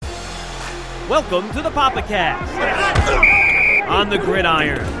Welcome to the PapaCast on the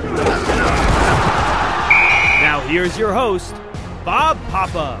gridiron. Now here's your host, Bob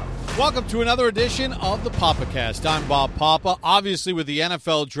Papa. Welcome to another edition of the PapaCast. I'm Bob Papa. Obviously, with the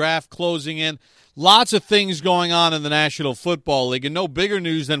NFL draft closing in, lots of things going on in the National Football League, and no bigger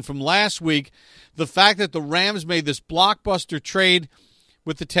news than from last week, the fact that the Rams made this blockbuster trade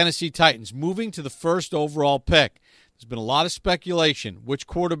with the Tennessee Titans, moving to the first overall pick. There's been a lot of speculation. Which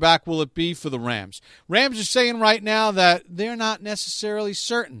quarterback will it be for the Rams? Rams are saying right now that they're not necessarily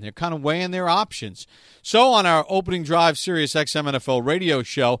certain. They're kind of weighing their options. So on our opening drive SiriusXMNFL radio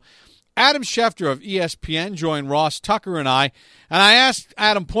show, Adam Schefter of ESPN joined Ross Tucker and I asked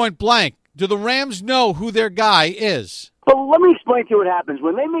Adam point blank, do the Rams know who their guy is? Well, let me explain to you what happens.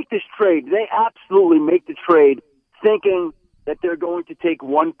 When they make this trade, they absolutely make the trade thinking that they're going to take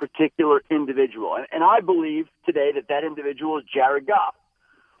one particular individual. And I believe today that that individual is Jared Goff.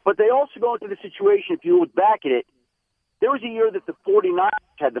 But they also go into the situation, if you look back at it, there was a year that the 49ers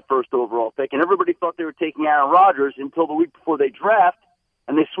had the first overall pick, and everybody thought they were taking Aaron Rodgers until the week before they draft,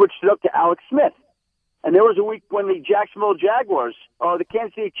 and they switched it up to Alex Smith. And there was a week when the Jacksonville Jaguars, the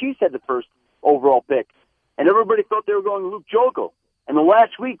Kansas City Chiefs had the first overall pick, and everybody thought they were going Luke Jokel. And the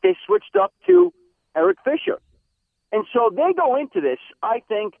last week they switched up to Eric Fisher. And so they go into this, I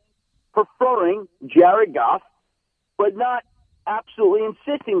think, preferring Jared Goff, but not absolutely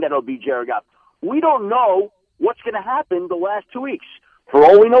insisting that it'll be Jared Goff. We don't know what's going to happen the last 2 weeks. For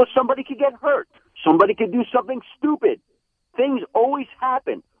all we know, somebody could get hurt. Somebody could do something stupid. Things always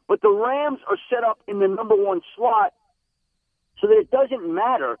happen. But the Rams are set up in the number one slot so that it doesn't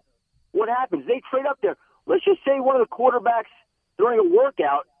matter what happens. They trade up there. Let's just say one of the quarterbacks during a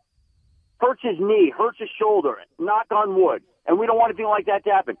workout hurts his knee, hurts his shoulder, knock on wood, and we don't want anything like that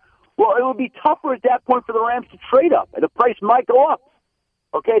to happen. Well, it would be tougher at that point for the Rams to trade up, and the price might go up.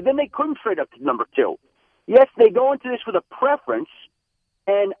 Okay, then they couldn't trade up to number 2. Yes, they go into this with a preference,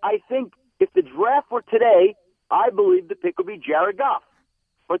 and I think if the draft were today, I believe the pick would be Jared Goff.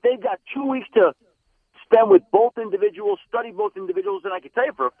 But they've got 2 weeks to spend with both individuals, study both individuals, and I can tell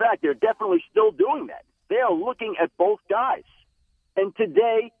you for a fact they're definitely still doing that. They are looking at both guys. And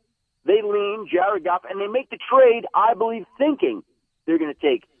today, they lean Jared Goff, and they make the trade, I believe, thinking they're going to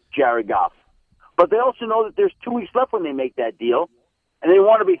take Jared Goff. But they also know that there's 2 weeks left when they make that deal, and they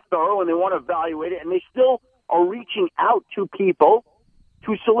want to be thorough, and they want to evaluate it, and they still are reaching out to people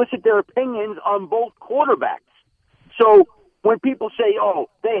to solicit their opinions on both quarterbacks. So when people say, oh,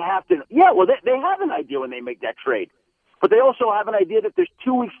 they have to, yeah, well, they have an idea when they make that trade. But they also have an idea that there's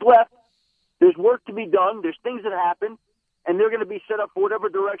 2 weeks left, there's work to be done, there's things that happen, and they're going to be set up for whatever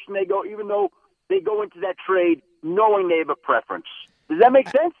direction they go, even though they go into that trade knowing they have a preference. Does that make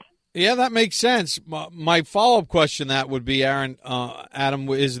sense? Yeah, that makes sense. My follow-up question that would be, Adam,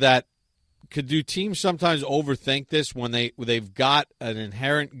 is that do teams sometimes overthink this when they've got an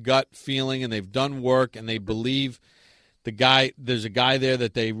inherent gut feeling and they've done work and they believe there's a guy there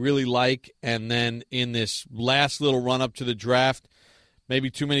that they really like, and then in this last little run-up to the draft, maybe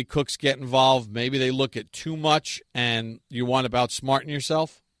too many cooks get involved. Maybe they look at too much, and you want to outsmarting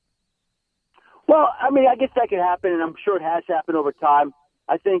yourself? Well, I mean, I guess that could happen, and I'm sure it has happened over time.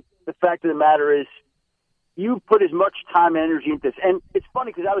 I think the fact of the matter is you put as much time and energy into this. And it's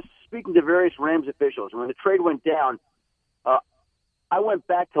funny because I was speaking to various Rams officials. When the trade went down, I went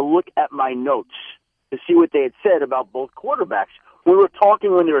back to look at my notes to see what they had said about both quarterbacks. We were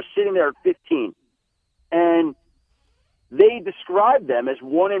talking when they were sitting there at 15, and they described them as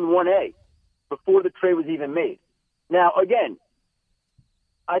 1 and 1A before the trade was even made. Now, again,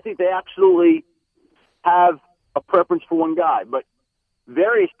 I think they absolutely have a preference for one guy, but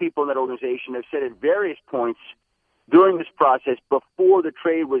various people in that organization have said at various points during this process before the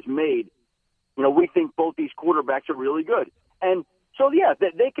trade was made, we think both these quarterbacks are really good. And so, yeah,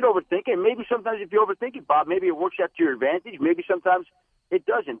 they could overthink it. Maybe sometimes if you overthink it, Bob, maybe it works out to your advantage. Maybe sometimes it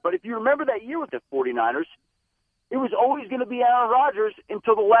doesn't. But if you remember that year with the 49ers, it was always going to be Aaron Rodgers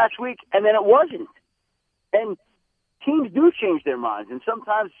until the last week, and then it wasn't. And teams do change their minds, and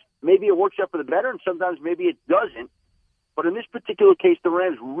sometimes maybe it works out for the better, and sometimes maybe it doesn't. But in this particular case, the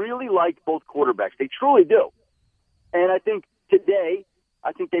Rams really like both quarterbacks. They truly do. And I think today,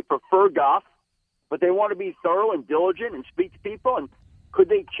 they prefer Goff, but they want to be thorough and diligent and speak to people. And could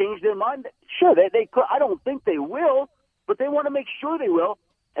they change their mind? Sure, they could. I don't think they will, but they want to make sure they will.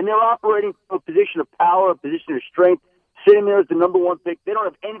 And they're operating from a position of power, a position of strength, sitting there as the number 1 pick. They don't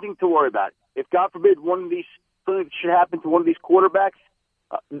have anything to worry about. If, God forbid, something should happen to one of these quarterbacks,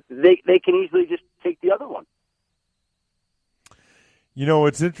 they can easily just take the other one. You know,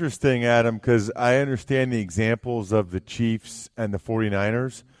 it's interesting, Adam, because I understand the examples of the Chiefs and the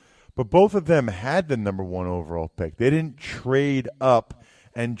 49ers, but both of them had the number 1 overall pick. They didn't trade up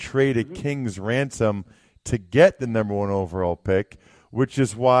and trade a king's ransom to get the number 1 overall pick, which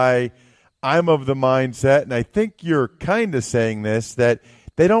is why I'm of the mindset, and I think you're kind of saying this, that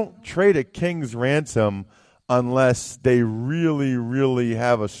they don't trade a king's ransom unless they really, really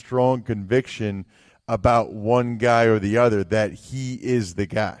have a strong conviction about one guy or the other, that he is the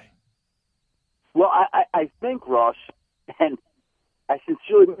guy. Well, I think, Ross, and I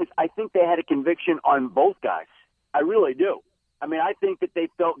sincerely mean this, I think they had a conviction on both guys. I really do. I mean, I think that they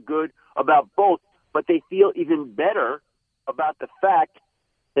felt good about both, but they feel even better about the fact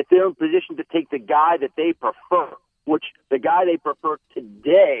that they're in position to take the guy that they prefer, which the guy they prefer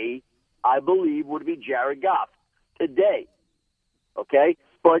today, I believe, would be Jared Goff. Today. Okay?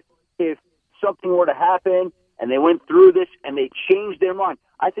 But if something were to happen and they went through this and they changed their mind,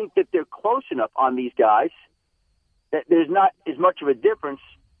 I think that they're close enough on these guys that there's not as much of a difference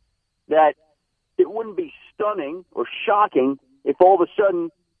that it wouldn't be stunning or shocking if all of a sudden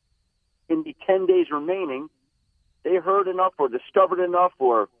in the 10 days remaining they heard enough or discovered enough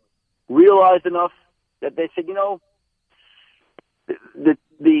or realized enough that they said,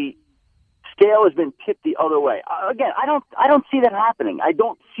 the scale has been tipped the other way. Again, I don't see that happening. I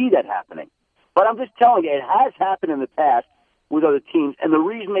don't see that happening. But I'm just telling you, it has happened in the past with other teams, and the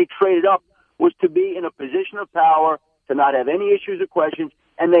reason they traded up was to be in a position of power, to not have any issues or questions,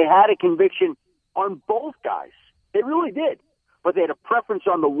 and they had a conviction on both guys. They really did. But they had a preference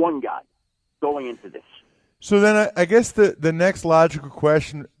on the one guy going into this. So then I guess the next logical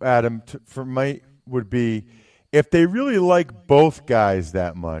question, Adam, for me would be, if they really like both guys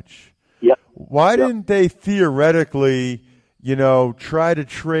that much, why didn't they theoretically, try to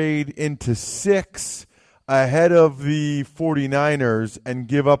trade into 6 ahead of the 49ers and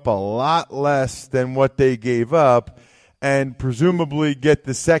give up a lot less than what they gave up and presumably get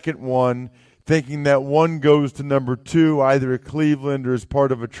the second one, thinking that one goes to number 2, either at Cleveland or as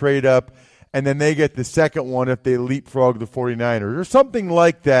part of a trade-up, and then they get the second one if they leapfrog the 49ers or something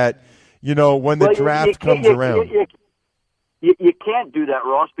like that, when the draft comes around. You can't do that,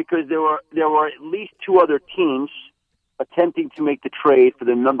 Ross, because there were at least 2 other teams attempting to make the trade for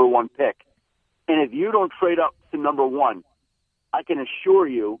the number 1 pick. And if you don't trade up to number 1, I can assure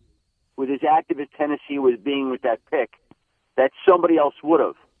you, with as active as Tennessee was being with that pick, that somebody else would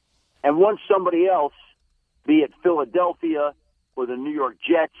have. And once somebody else, be it Philadelphia or the New York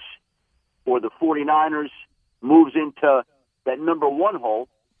Jets or the 49ers, moves into that number 1 hole,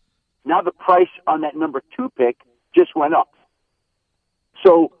 now the price on that number 2 pick just went up.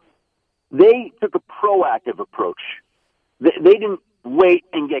 So they took a proactive approach. They didn't wait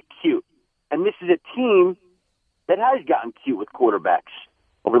and get cute. And this is a team that has gotten cute with quarterbacks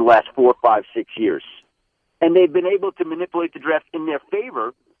over the last 4, 5, 6 years. And they've been able to manipulate the draft in their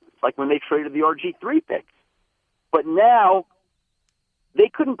favor, like when they traded the RG3 pick. But now they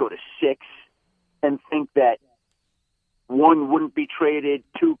couldn't go to 6 and think that 1 wouldn't be traded,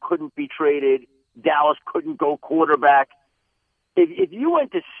 2 couldn't be traded, Dallas couldn't go quarterback. If you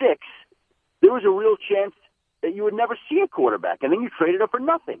went to 6, there was a real chance that you would never see a quarterback, and then you traded up for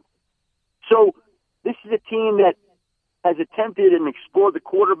nothing. So this is a team that has attempted and explored the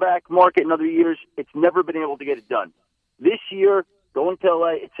quarterback market in other years. It's never been able to get it done. This year, going to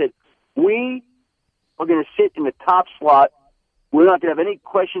LA, it said, we are going to sit in the top slot. We're not going to have any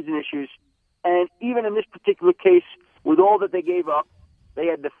questions and issues. And even in this particular case, with all that they gave up, they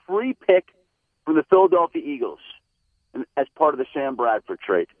had the free pick from the Philadelphia Eagles as part of the Sam Bradford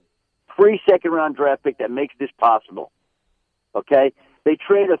trade. Free second-round draft pick that makes this possible. Okay? They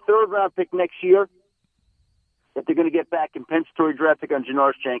trade a third-round pick next year that they're going to get back compensatory draft pick on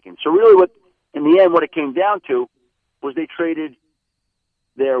Janoris Jenkins. So really in the end, what it came down to was they traded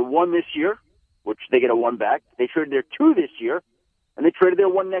their 1 this year, which they get a 1 back. They traded their 2 this year, and they traded their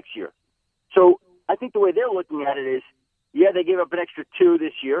 1 next year. So I think the way they're looking at it is, yeah, they gave up an extra 2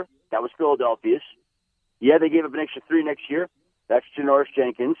 this year. That was Philadelphia's. Yeah, they gave up an extra 3 next year. That's Janoris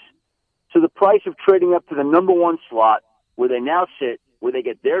Jenkins. So the price of trading up to the number 1 slot, where they now sit, where they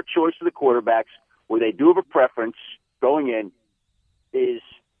get their choice of the quarterbacks, where they do have a preference going in, is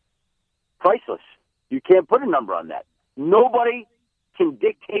priceless. You can't put a number on that. Nobody can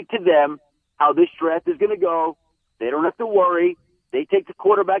dictate to them how this draft is going to go. They don't have to worry. They take the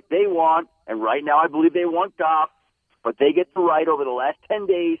quarterback they want, and right now I believe they want Goff, but they get the right over the last 10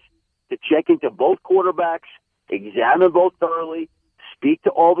 days to check into both quarterbacks, examine both thoroughly, speak to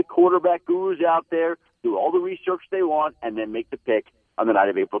all the quarterback gurus out there, do all the research they want, and then make the pick on the night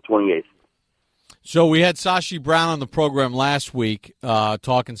of April 28th. So we had Sashi Brown on the program last week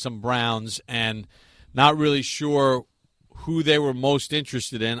talking some Browns and not really sure who they were most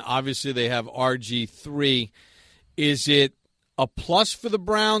interested in. Obviously, they have RG3. Is it a plus for the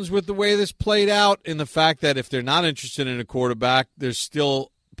Browns with the way this played out, in the fact that if they're not interested in a quarterback, there's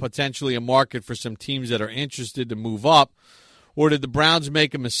still potentially a market for some teams that are interested to move up? Or did the Browns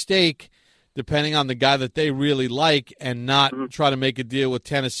make a mistake, depending on the guy that they really like, and not try to make a deal with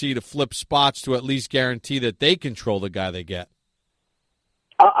Tennessee to flip spots to at least guarantee that they control the guy they get?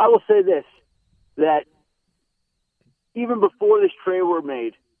 I will say this, that even before this trade were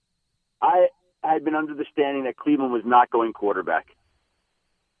made, I had been under the standing that Cleveland was not going quarterback.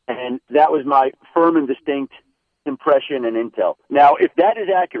 And that was my firm and distinct impression and intel. Now, if that is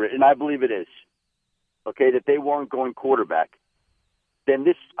accurate, and I believe it is, okay, that they weren't going quarterback, then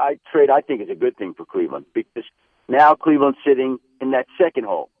this trade, I think, is a good thing for Cleveland, because now Cleveland's sitting in that second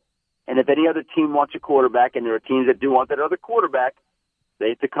hole. And if any other team wants a quarterback, and there are teams that do want that other quarterback, they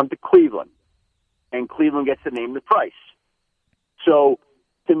have to come to Cleveland. And Cleveland gets to name the price. So,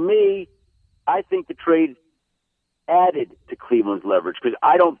 to me, I think the trade added to Cleveland's leverage, because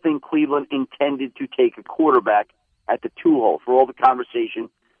I don't think Cleveland intended to take a quarterback at the 2-hole. For all the conversation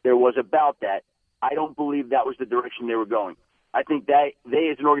there was about that, I don't believe that was the direction they were going. I think that they,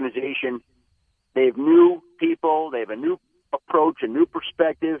 as an organization, they have new people, they have a new approach, a new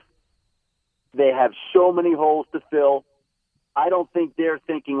perspective. They have so many holes to fill. I don't think their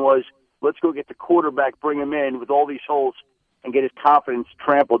thinking was, let's go get the quarterback, bring him in with all these holes, and get his confidence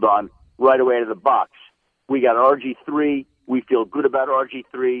trampled on right away out of the box. We got RG3. We feel good about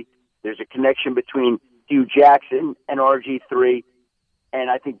RG3. There's a connection between Hugh Jackson and RG3,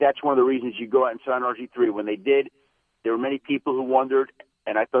 and I think that's one of the reasons you go out and sign RG3. When they did, there were many people who wondered,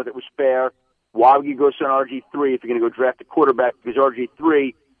 and I thought it was fair, why would you go sign RG3 if you're going to go draft a quarterback? Because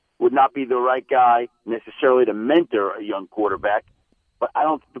RG3 would not be the right guy necessarily to mentor a young quarterback. But I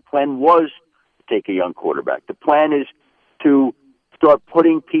don't think the plan was to take a young quarterback. The plan is to start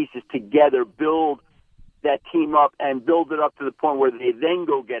putting pieces together, build that team up, and build it up to the point where they then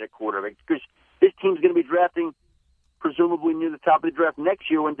go get a quarterback. Because this team's going to be drafting presumably near the top of the draft next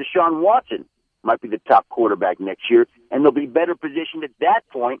year, when Deshaun Watson might be the top quarterback next year, and they'll be better positioned at that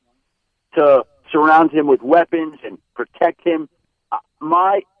point to surround him with weapons and protect him.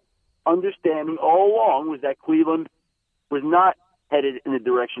 My understanding all along was that Cleveland was not headed in the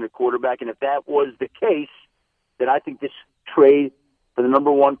direction of quarterback, and if that was the case, then I think this trade for the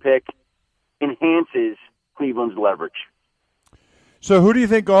number 1 pick enhances Cleveland's leverage. So who do you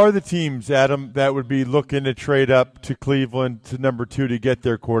think are the teams, Adam, that would be looking to trade up to Cleveland to number 2 to get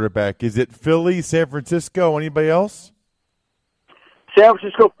their quarterback? Is it Philly, San Francisco, anybody else? San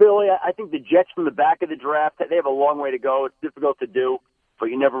Francisco, Philly. I think the Jets from the back of the draft, they have a long way to go. It's difficult to do, but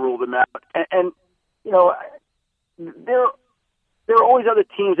you never rule them out. And you know, there are always other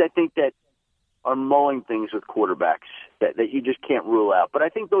teams, I think, that are mulling things with quarterbacks that you just can't rule out. But I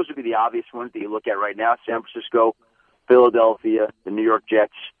think those would be the obvious ones that you look at right now: San Francisco, Philadelphia, the New York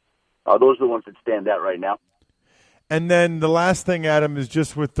Jets. Those are the ones that stand out right now. And then the last thing, Adam, is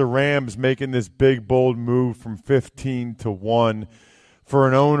just with the Rams making this big, bold move from 15 to 1 for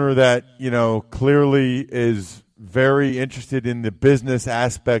an owner that, you know, clearly is very interested in the business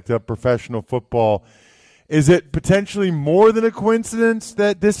aspect of professional football. Is it potentially more than a coincidence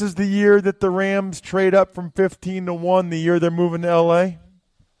that this is the year that the Rams trade up from 15 to 1, the year they're moving to L.A.?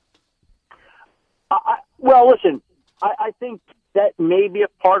 Well, listen, I think that may be a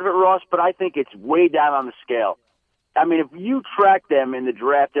part of it, Ross, but I think it's way down on the scale. I mean, if you track them in the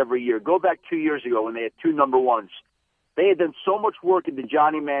draft every year, go back 2 years ago when they had 2 number 1s, they had done so much work into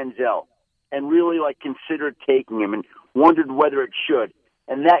Johnny Manziel and really, considered taking him and wondered whether it should.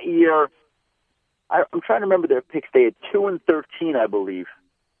 And that year, I'm trying to remember their picks. They had 2 and 13, I believe.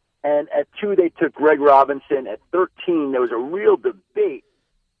 And at 2, they took Greg Robinson. At 13, there was a real debate.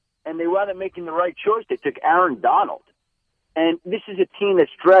 And they wound up making the right choice. They took Aaron Donald. And this is a team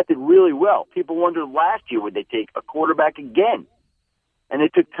that's drafted really well. People wondered last year, would they take a quarterback again? And they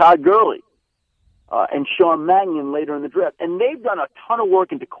took Todd Gurley and Sean Mannion later in the draft. And they've done a ton of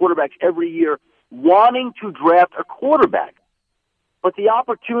work into quarterbacks every year, wanting to draft a quarterback. But the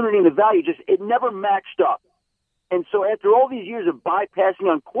opportunity and the value it never matched up. And so after all these years of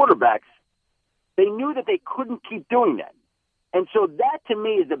bypassing on quarterbacks, they knew that they couldn't keep doing that. And so that, to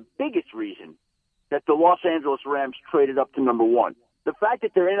me, is the biggest reason that the Los Angeles Rams traded up to number 1. The fact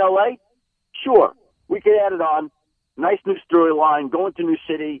that they're in L.A., sure, we could add it on. Nice new storyline, going to new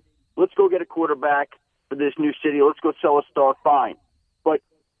city. Let's go get a quarterback for this new city. Let's go sell a star, fine. But,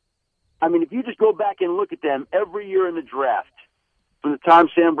 I mean, if you just go back and look at them every year in the draft, from the time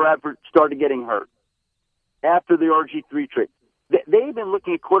Sam Bradford started getting hurt, after the RG3 trade, they've been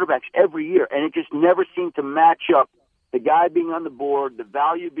looking at quarterbacks every year, and it just never seemed to match up the guy being on the board, the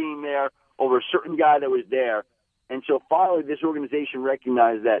value being there over a certain guy that was there. And so finally this organization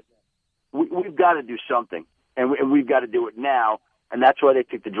recognized that we've got to do something, and we've got to do it now. And that's why they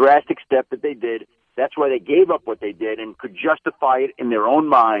took the drastic step that they did. That's why they gave up what they did and could justify it in their own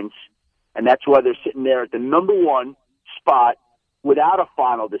minds. And that's why they're sitting there at the number one spot without a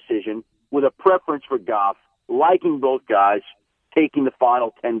final decision, with a preference for Goff, liking both guys, taking the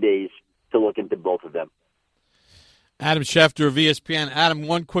final 10 days to look into both of them. Adam Schefter of ESPN. Adam,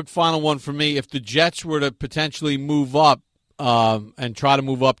 one quick final one for me. If the Jets were to potentially move up and try to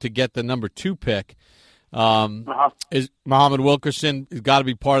move up to get the number 2 pick, is Muhammad Wilkerson got to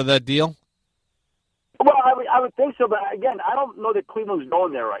be part of that deal? Well, I would think so, but again, I don't know that Cleveland's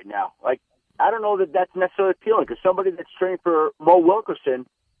going there right now. Like, I don't know that that's necessarily appealing, because somebody that's training for Mo Wilkerson,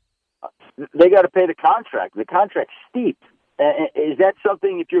 they got to pay the contract. The contract's steep. Is that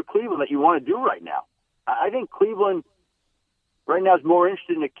something, if you're Cleveland, that you want to do right now? I think Cleveland right now is more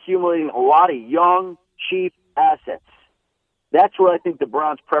interested in accumulating a lot of young, cheap assets. That's what I think the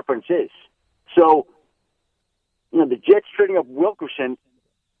Browns' preference is. So, the Jets trading up Wilkerson,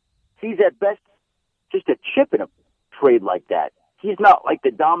 he's at best just a chip in a trade like that. He's not like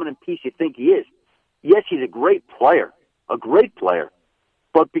the dominant piece you think he is. Yes, he's a great player,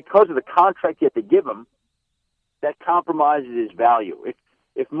 but because of the contract you have to give him, that compromises his value.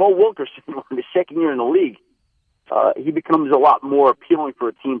 If Mo Wilkerson were in his second year in the league, he becomes a lot more appealing for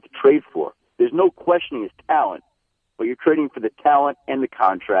a team to trade for. There's no questioning his talent, but you're trading for the talent and the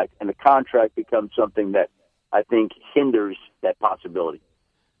contract becomes something that I think hinders that possibility.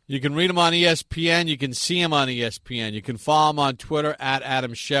 You can read him on ESPN. You can see him on ESPN. You can follow him on Twitter at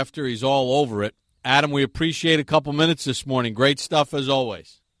Adam Schefter. He's all over it. Adam, we appreciate a couple minutes this morning. Great stuff as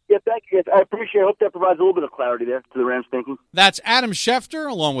always. Yeah, thank you. I appreciate it. I hope that provides a little bit of clarity there to the Rams thinking. That's Adam Schefter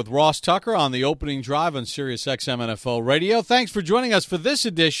along with Ross Tucker on the opening drive on SiriusXMNFL Radio. Thanks for joining us for this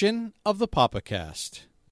edition of the PapaCast.